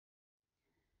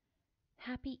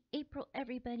Happy April,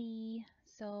 everybody!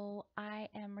 So, I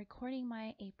am recording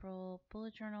my April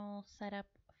bullet journal setup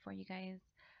for you guys.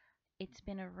 It's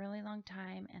been a really long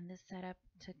time, and this setup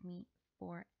took me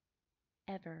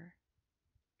forever,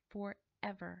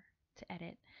 forever to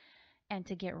edit and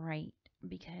to get right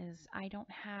because I don't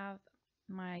have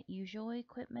my usual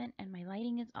equipment and my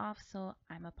lighting is off, so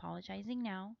I'm apologizing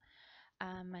now.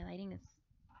 My lighting is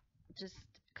just,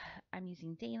 I'm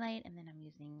using daylight and then I'm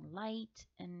using light,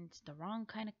 and it's the wrong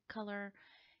kind of color.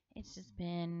 It's just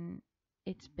been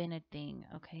it's been a thing,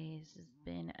 okay? This has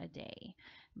been a day.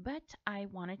 But I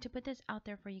wanted to put this out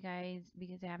there for you guys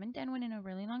because I haven't done one in a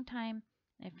really long time.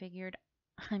 I figured,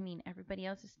 everybody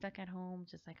else is stuck at home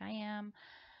just like I am.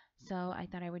 So I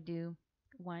thought I would do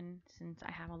one since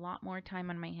I have a lot more time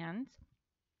on my hands.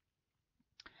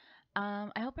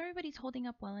 I hope everybody's holding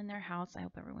up well in their house. I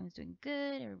hope everyone's doing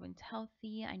good, everyone's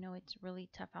healthy. I know it's really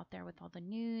tough out there with all the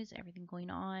news, everything going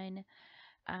on.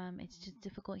 It's just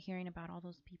difficult hearing about all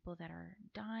those people that are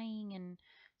dying and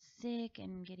sick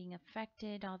and getting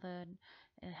affected, all the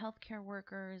healthcare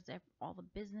workers, all the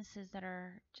businesses that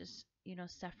are just,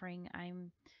 suffering.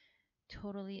 I'm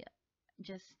totally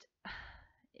just,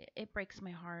 it breaks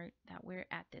my heart that we're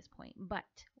at this point, but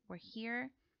we're here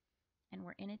and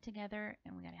we're in it together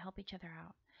and we got to help each other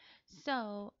out.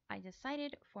 So I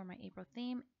decided for my April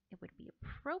theme, it would be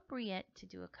appropriate to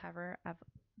do a cover of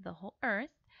the whole earth,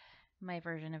 my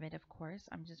version of it, of course.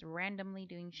 I'm just randomly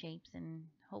doing shapes and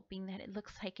hoping that it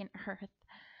looks like an earth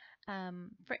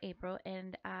for April.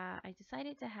 And I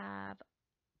decided to have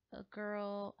a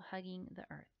girl hugging the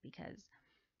earth because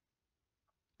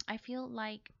I feel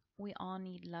like we all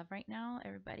need love right now.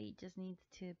 Everybody just needs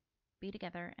to be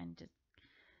together and just,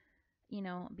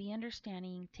 be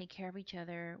understanding, take care of each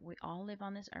other. We all live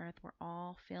on this earth. We're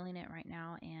all feeling it right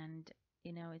now. And,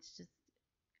 it's just,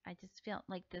 I just felt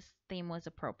like this theme was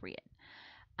appropriate.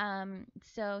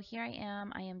 So here I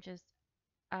am. I am just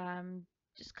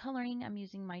coloring. I'm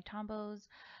using my Tombos,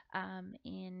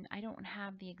 and I don't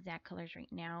have the exact colors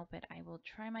right now, but I will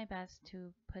try my best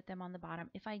to put them on the bottom.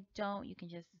 If I don't, you can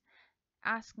just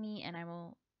ask me and I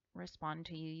will respond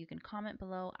to you. You can comment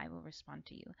below. I will respond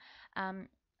to you. Um,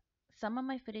 some of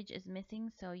my footage is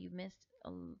missing, so you missed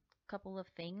a couple of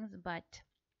things, but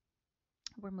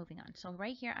we're moving on. So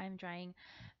right here, I'm drawing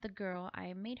the girl.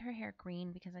 I made her hair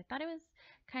green because I thought it was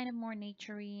kind of more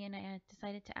naturey, and I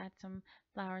decided to add some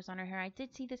flowers on her hair. I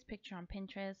did see this picture on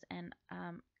Pinterest and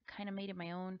kind of made it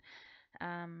my own,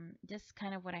 just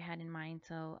kind of what I had in mind.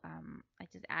 So I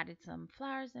just added some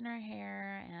flowers in her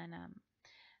hair and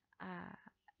uh,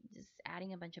 just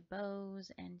adding a bunch of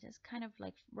bows and just kind of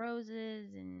like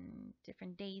roses and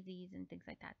different daisies and things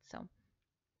like that. So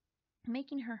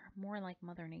making her more like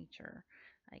Mother Nature,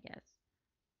 I guess.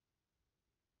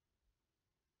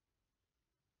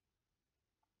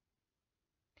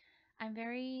 I'm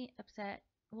very upset.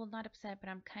 Well, not upset, but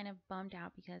I'm kind of bummed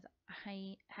out because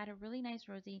I had a really nice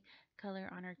rosy color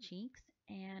on her cheeks.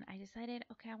 And I decided,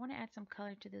 okay, I want to add some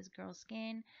color to this girl's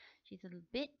skin. She's a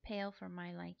bit pale for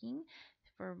my liking,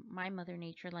 for my Mother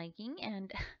Nature liking.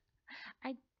 And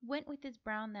I went with this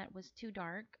brown that was too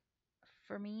dark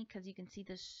for me because you can see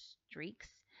the streaks.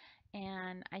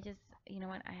 And I just, you know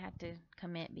what, I had to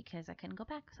commit because I couldn't go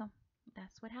back. So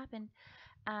that's what happened.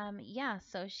 Yeah,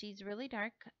 so she's really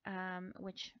dark,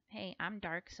 which, hey, I'm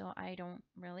dark, so I don't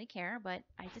really care, but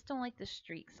I just don't like the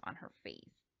streaks on her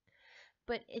face.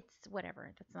 But it's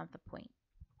whatever, that's not the point.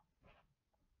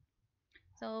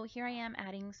 So here I am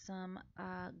adding some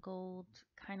gold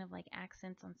kind of like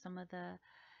accents on some of the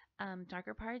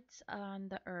darker parts on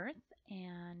the earth,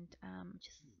 and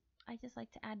I just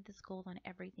like to add this gold on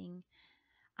everything.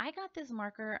 I got this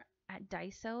marker at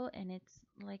Daiso, and it's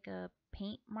like a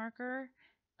paint marker,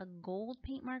 a gold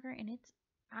paint marker, and it's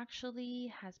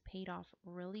actually has paid off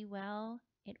really well.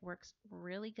 It works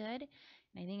really good,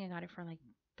 and I think I got it for like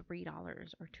 $3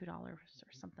 or $2 or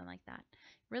something like that.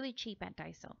 Really cheap at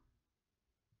Daiso.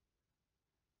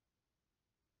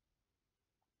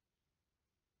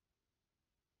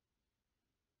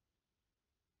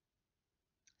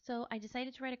 So I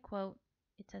decided to write a quote.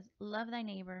 It says, "Love thy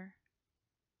neighbor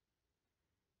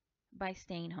by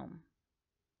staying home."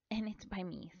 And it's by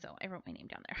me, so I wrote my name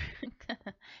down there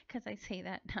because I say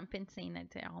that. I've been saying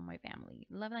that to all my family.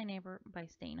 Love thy neighbor by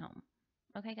staying home.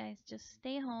 Okay, guys, just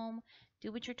stay home,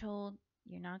 do what you're told.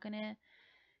 You're not gonna,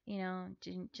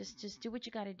 just do what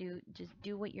you gotta do. Just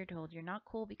do what you're told. You're not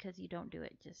cool because you don't do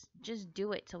it. Just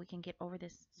do it so we can get over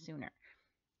this sooner.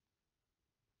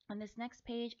 On this next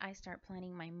page, I start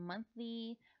planning my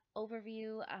monthly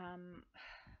overview.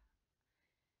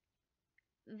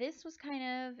 This was kind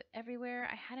of everywhere.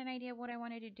 I had an idea of what I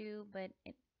wanted to do, but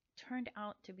it turned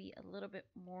out to be a little bit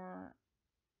more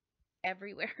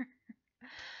everywhere.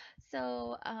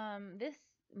 So, this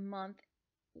month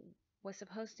was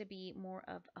supposed to be more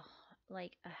of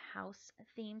like a house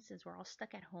theme since we're all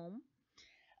stuck at home.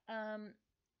 Um,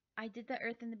 I did the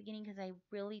earth in the beginning because I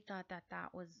really thought that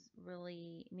that was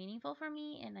really meaningful for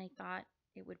me, and I thought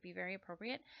it would be very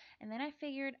appropriate. And then I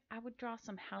figured I would draw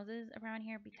some houses around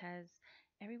here because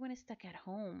everyone is stuck at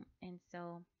home, and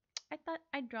so I thought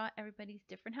I'd draw everybody's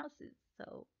different houses.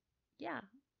 So, yeah,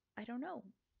 I don't know.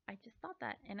 I just thought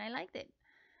that, and I liked it.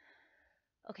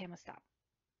 Okay, I'm gonna stop.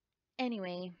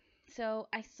 Anyway, so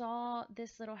I saw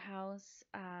this little house.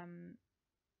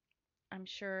 I'm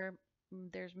sure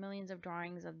there's millions of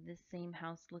drawings of this same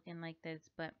house looking like this,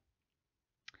 but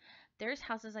there's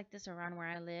houses like this around where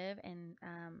I live, and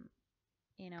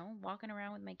walking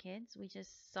around with my kids, we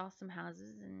just saw some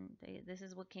houses, and this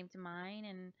is what came to mind,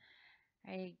 and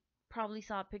I probably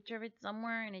saw a picture of it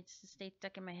somewhere, and it just stayed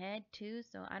stuck in my head too.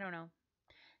 So I don't know.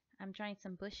 I'm trying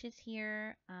some bushes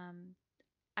here.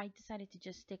 I decided to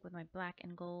just stick with my black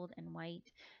and gold and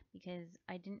white because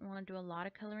I didn't want to do a lot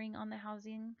of coloring on the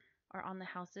housing or on the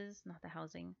houses, not the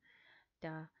housing.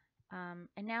 Duh. And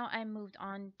now I moved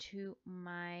on to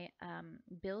my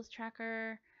bills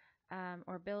tracker,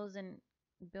 or bills and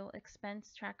bill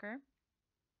expense tracker.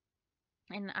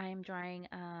 And I'm drawing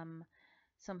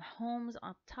some homes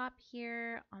on top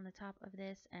here, on the top of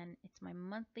this, and it's my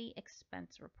monthly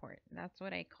expense report. That's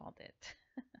what I called it.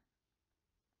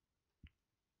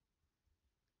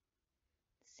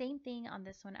 Same thing on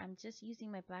this one. I'm just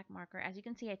using my black marker. As you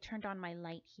can see, I turned on my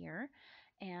light here,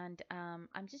 and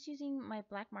I'm just using my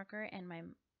black marker and my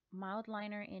mild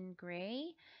liner in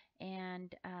gray,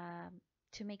 and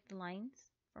to make the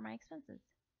lines for my expenses.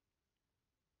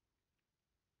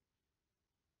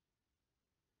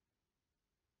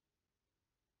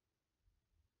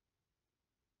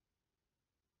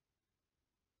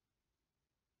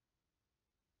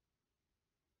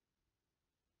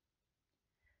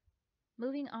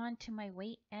 Moving on to my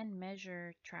weight and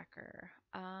measure tracker.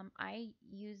 I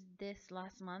used this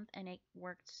last month and it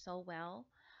worked so well.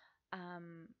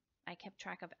 Um, I kept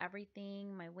track of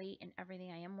everything, my weight and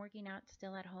everything. I am working out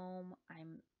still at home.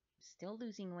 I'm still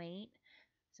losing weight,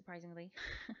 surprisingly,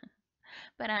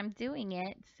 but I'm doing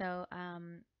it. So,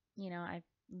 I've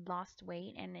lost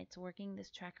weight and it's working. This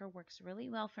tracker works really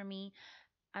well for me.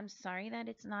 I'm sorry that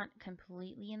it's not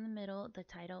completely in the middle, the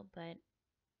title, but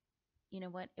you know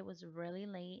what? It was really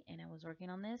late and I was working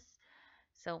on this.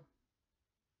 So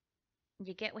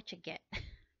you get what you get.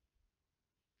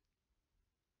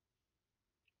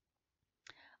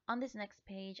 On this next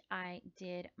page, I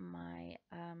did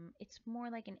it's more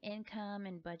like an income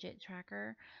and budget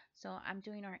tracker. So I'm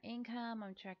doing our income,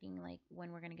 I'm tracking like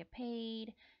when we're going to get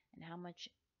paid and how much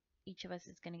each of us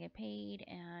is going to get paid.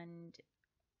 And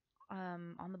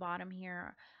on the bottom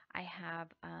here, I have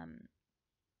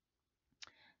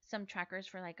some trackers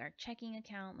for like our checking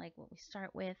account, like what we start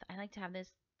with. I like to have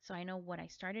this so I know what I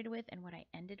started with and what I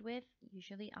ended with.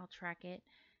 Usually I'll track it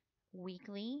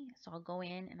weekly. So I'll go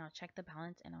in and I'll check the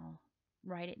balance and I'll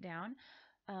write it down.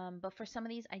 But for some of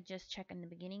these, I just check in the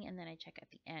beginning and then I check at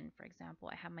the end. For example,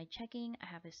 I have my checking, I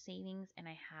have a savings, and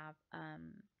I have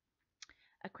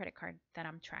a credit card that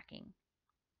I'm tracking.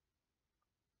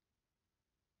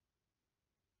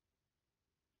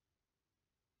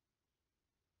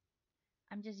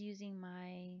 I'm just using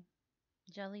my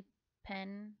jelly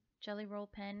pen, jelly roll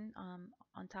pen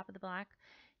on top of the black.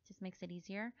 Just makes it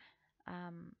easier.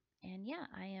 And yeah,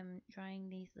 I am drawing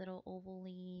these little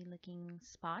ovally looking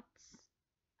spots.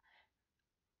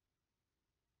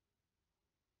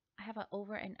 I have an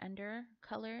over and under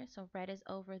color. So red is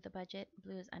over the budget,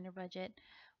 blue is under budget.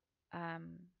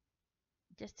 Um,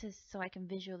 just to so I can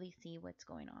visually see what's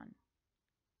going on.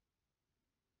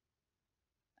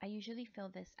 I usually fill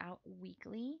this out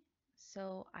weekly.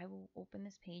 So I will open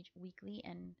this page weekly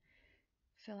and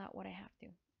fill out what I have to.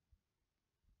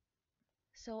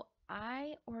 So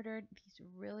I ordered these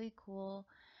really cool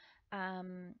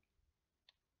um,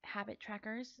 habit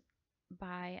trackers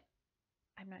by,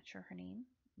 I'm not sure her name,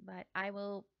 but I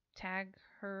will tag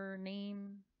her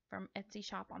name from Etsy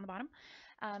shop on the bottom.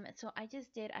 So I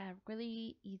just did a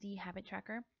really easy habit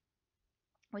tracker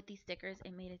with these stickers.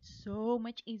 It made it so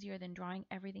much easier than drawing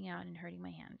everything out and hurting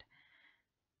my hand.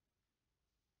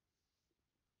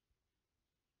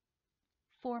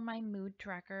 For my mood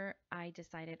tracker, I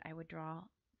decided I would draw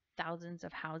thousands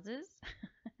of houses.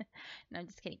 No, I'm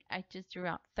just kidding. I just drew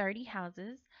out 30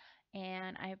 houses,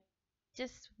 and I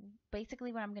just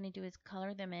basically what I'm going to do is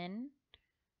color them in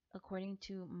according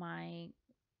to my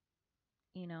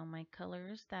my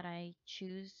colors that I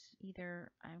choose.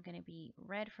 Either I'm going to be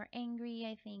red for angry,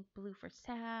 I think blue for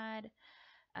sad.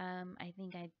 I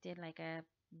think I did like a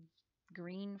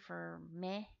green for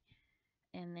meh,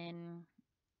 and then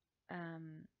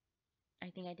um, I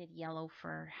think I did yellow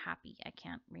for happy. I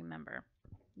can't remember.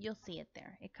 You'll see it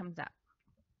there. It comes up.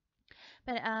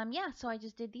 But yeah, so I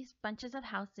just did these bunches of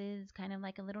houses, kind of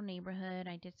like a little neighborhood.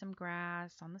 I did some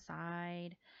grass on the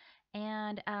side,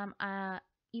 and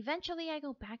eventually I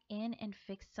go back in and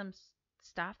fix some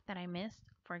stuff that I missed.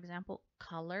 For example,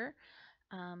 color.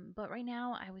 But right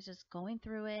now I was just going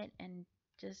through it and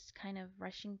just kind of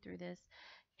rushing through this,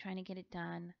 trying to get it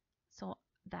done so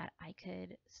that I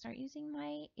could start using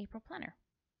my April planner.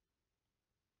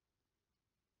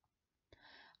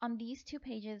 On these two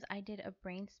pages, I did a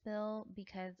brain spill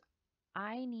because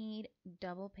I need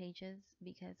double pages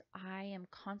because I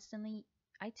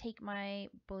take my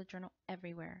bullet journal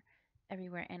everywhere,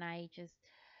 everywhere, and I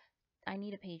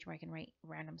need a page where I can write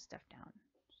random stuff down.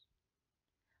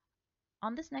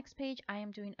 On this next page, I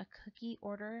am doing a cookie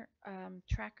order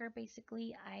tracker.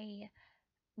 Basically, I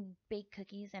bake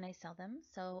cookies and I sell them.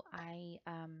 So I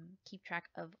keep track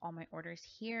of all my orders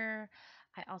here.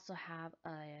 I also have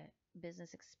a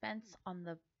business expense on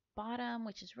the bottom,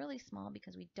 which is really small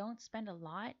because we don't spend a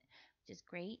lot, which is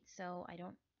great. So I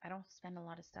don't spend a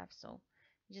lot of stuff. So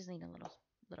you just need a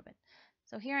little bit.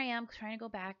 So here I am trying to go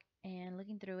back and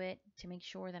looking through it to make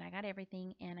sure that I got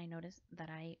everything, and I noticed that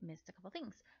I missed a couple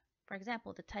things. For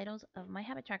example, the titles of my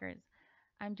habit trackers.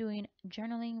 I'm doing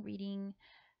journaling, reading,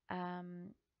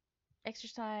 um,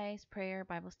 exercise, prayer,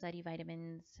 Bible study,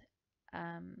 vitamins.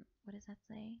 What does that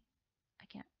say? I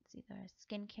can't see the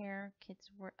skincare, kids'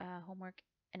 work, homework,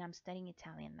 and I'm studying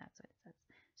Italian. That's what it says.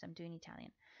 So I'm doing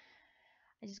Italian.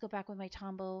 I just go back with my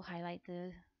Tombow, highlight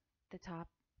the top,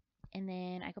 and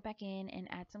then I go back in and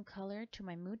add some color to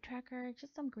my mood tracker,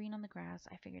 just some green on the grass.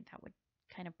 I figured that would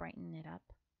kind of brighten it up.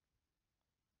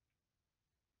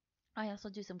 I also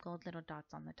do some gold little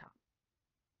dots on the top.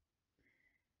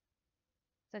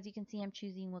 So as you can see, I'm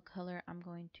choosing what color I'm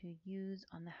going to use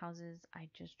on the houses. I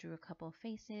just drew a couple of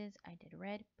faces. I did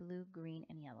red, blue, green,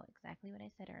 and yellow, exactly what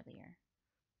I said earlier.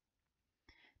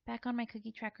 Back on my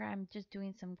cookie tracker, I'm just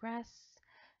doing some grass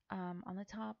on the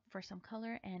top for some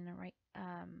color, and right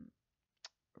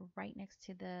next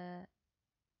to the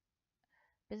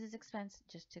business expense,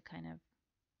 just to kind of,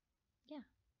 yeah,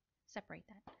 separate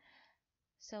that.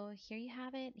 So here you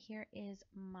have it. Here is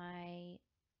my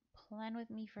plan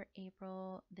with me for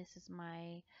April. This is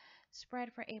my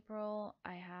spread for April.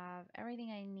 I have everything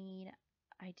I need.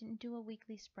 I didn't do a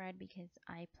weekly spread because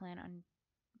I plan on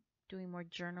doing more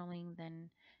journaling than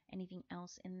anything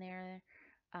else in there.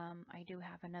 I do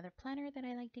have another planner that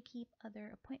I like to keep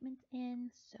other appointments in.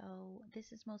 So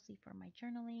this is mostly for my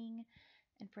journaling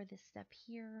and for this step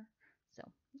here. So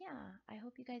yeah, I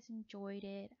hope you guys enjoyed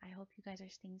it. I hope you guys are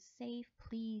staying safe.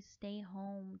 Please stay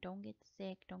home. Don't get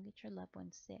sick. Don't get your loved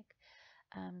ones sick.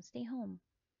 Stay home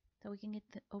so we can get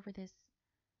over this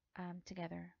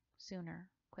together sooner,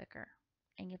 quicker,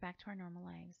 and get back to our normal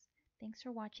lives. Thanks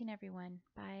for watching, everyone.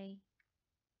 Bye.